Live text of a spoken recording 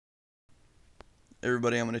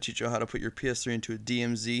Everybody, I'm going to teach you how to put your PS3 into a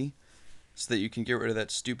DMZ so that you can get rid of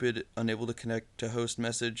that stupid unable to connect to host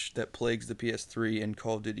message that plagues the PS3 in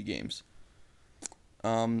Call of Duty games.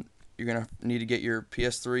 You're going to need to get your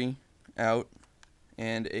PS3 out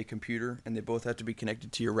and a computer, and they both have to be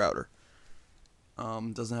connected to your router.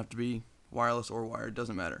 Doesn't have to be wireless or wired,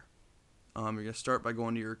 doesn't matter. You're going to start by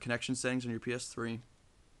going to your connection settings on your PS3,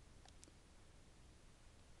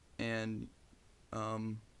 and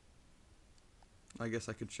I guess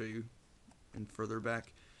I could show you in further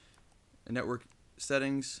back. Network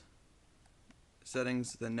settings, then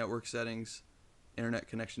network settings, internet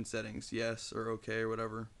connection settings, yes or okay or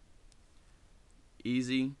whatever.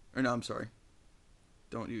 Easy, or no, I'm sorry.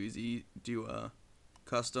 Don't do easy, do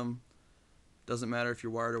custom. Doesn't matter if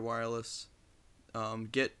you're wired or wireless.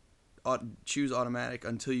 Choose automatic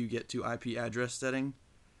until you get to IP address setting.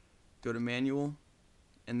 Go to manual,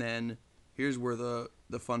 and then here's where the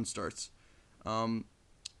fun starts.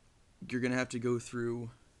 You're gonna have to go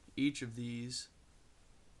through each of these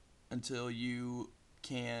until you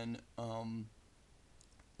can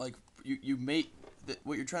you make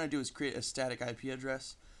what you're trying to do is create a static IP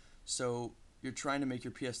address. So you're trying to make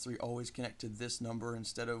your PS3 always connect to this number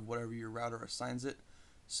instead of whatever your router assigns it.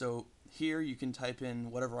 So here you can type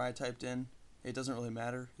in whatever I typed in. It doesn't really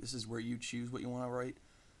matter. This is where you choose what you want to write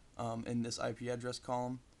in this IP address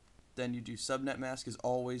column. Then you do subnet mask is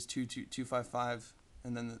always 255,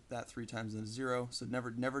 and then that 3 times and 0. So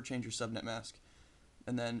never change your subnet mask.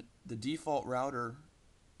 And then the default router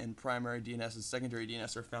and primary DNS and secondary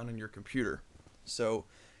DNS are found in your computer. So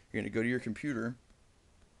you're going to go to your computer,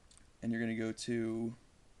 and you're going to go to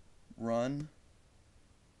run.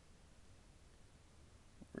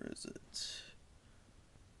 Where is it?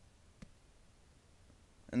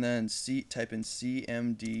 And then type in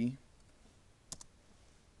cmd.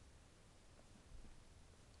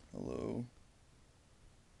 Hello.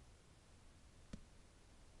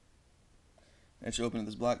 And it should open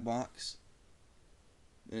this black box.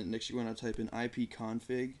 And next you want to type in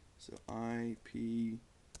ipconfig. So ipconfig,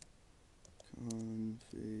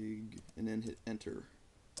 and then hit enter.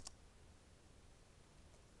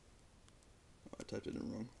 Oh, I typed it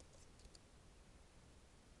in wrong.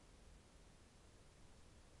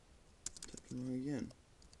 Typed it wrong again.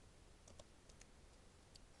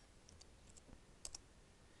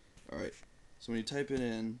 Alright, so when you type it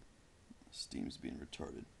in, Steam's being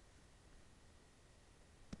retarded.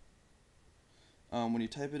 When you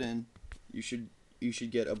type it in, you should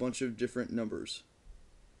get a bunch of different numbers.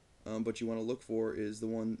 But you want to look for is the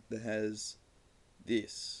one that has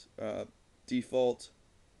this default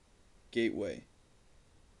gateway.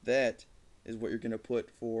 That is what you're going to put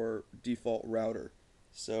for default router.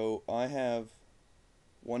 So I have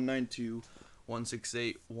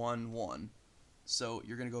 192.168.1.1. So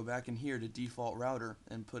you're going to go back in here to default router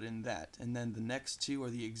and put in that. And then the next two are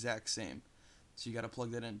the exact same. So you got to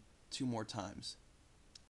plug that in 2 more times.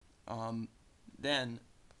 Then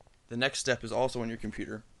the next step is also on your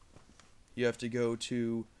computer. You have to go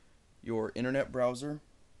to your internet browser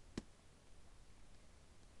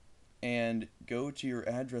and go to your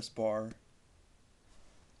address bar,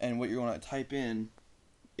 and what you're going to type in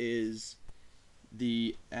is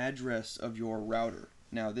the address of your router.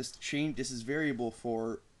 Now this is variable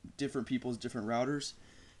for different people's different routers.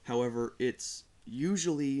 However, it's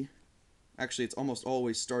almost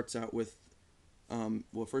always starts out with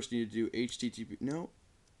well, first you need to do HTTP. No,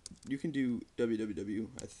 you can do www,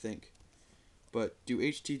 I think, but do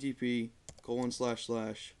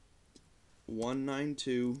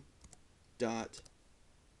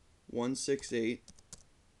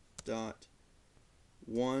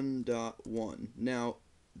Now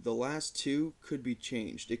the last two could be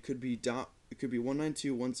changed. It could be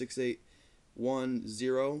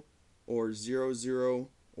 192.168.1.0 or 00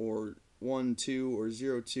 or 1.2 or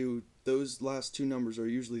 0.2. Those last two numbers are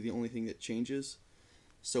usually the only thing that changes.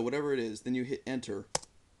 So whatever it is, then you hit enter,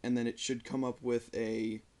 and then it should come up with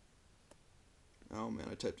a... Oh man,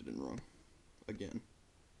 I typed it in wrong again.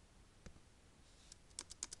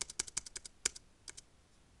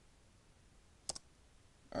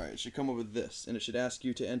 Alright, it should come up with this, and it should ask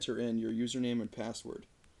you to enter in your username and password.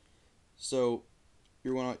 So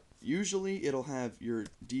usually it'll have your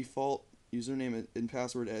default username and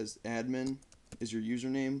password as admin is your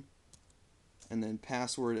username, and then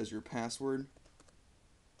password as your password.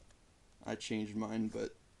 I changed mine,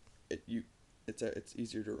 but it's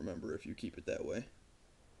easier to remember if you keep it that way.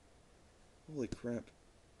 Holy crap.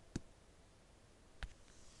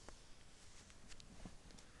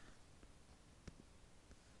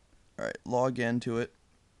 Alright, log into it.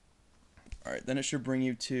 Alright, then it should bring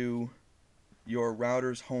you to your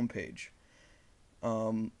router's homepage.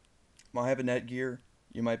 Um, I have a Netgear.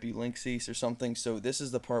 You might be Linksys or something. So this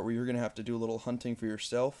is the part where you're gonna have to do a little hunting for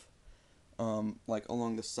yourself. Like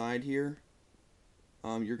along the side here,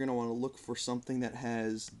 you're gonna want to look for something that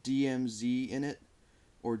has DMZ in it,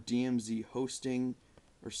 or DMZ hosting,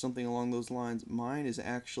 or something along those lines. Mine is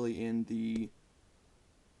actually in the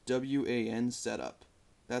WAN setup.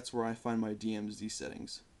 That's where I find my DMZ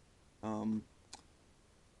settings. Um,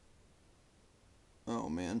 oh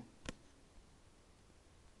man,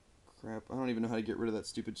 crap! I don't even know how to get rid of that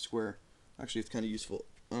stupid square. Actually, it's kind of useful.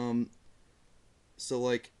 So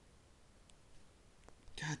like,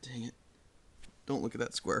 god dang it! Don't look at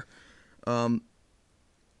that square. Um,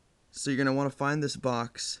 so you're gonna want to find this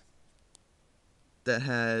box that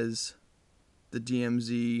has the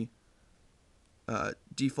DMZ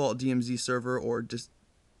default DMZ server, or just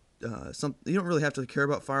some. You don't really have to care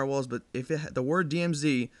about firewalls, but if the word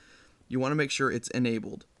DMZ, you want to make sure it's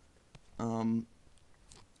enabled. And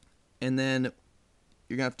then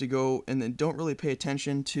you're gonna have to go, and then don't really pay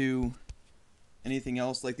attention to anything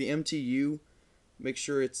else, like the MTU. Make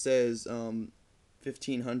sure it says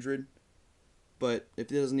 1500, but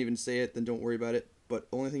if it doesn't even say it, then don't worry about it.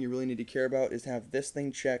 But the only thing you really need to care about is have this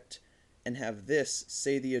thing checked and have this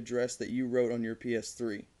say the address that you wrote on your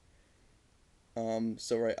PS3.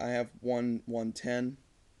 So right, I have 1110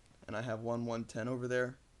 and I have 1110 over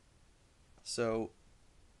there. So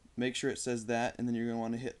make sure it says that, and then you're going to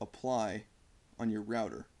want to hit apply on your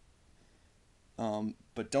router.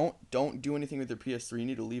 But don't do anything with your PS3. You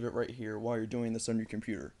need to leave it right here while you're doing this on your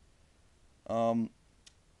computer.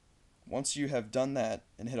 Once you have done that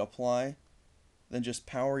and hit apply, then just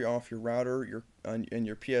power off your router, and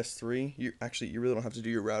your PS3. You really don't have to do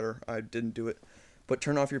your router. I didn't do it, but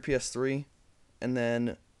turn off your PS3, and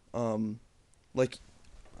then like,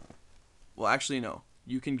 well, actually no.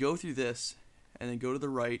 You can go through this, and then go to the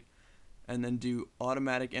right, and then do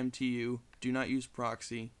automatic MTU. Do not use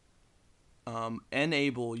proxy.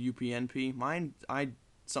 Enable UPnP.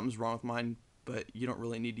 Something's wrong with mine, but you don't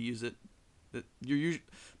really need to use it.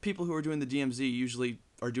 People who are doing the DMZ usually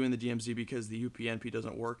are doing the DMZ because the UPnP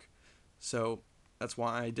doesn't work, so that's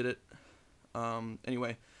why I did it.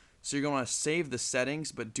 Anyway, so you're going to want to save the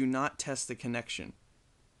settings, but do not test the connection.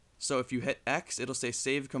 So if you hit X, it'll say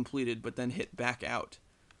save completed, but then hit back out.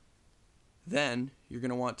 Then you're going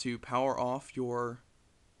to want to power off your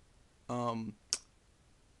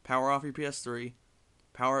PS3,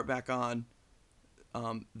 power it back on.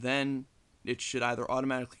 Then it should either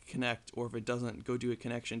automatically connect, or if it doesn't, go do a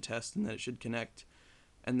connection test, and then it should connect.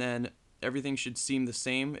 And then everything should seem the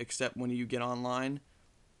same, except when you get online,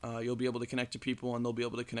 you'll be able to connect to people, and they'll be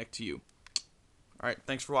able to connect to you. All right,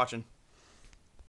 thanks for watching.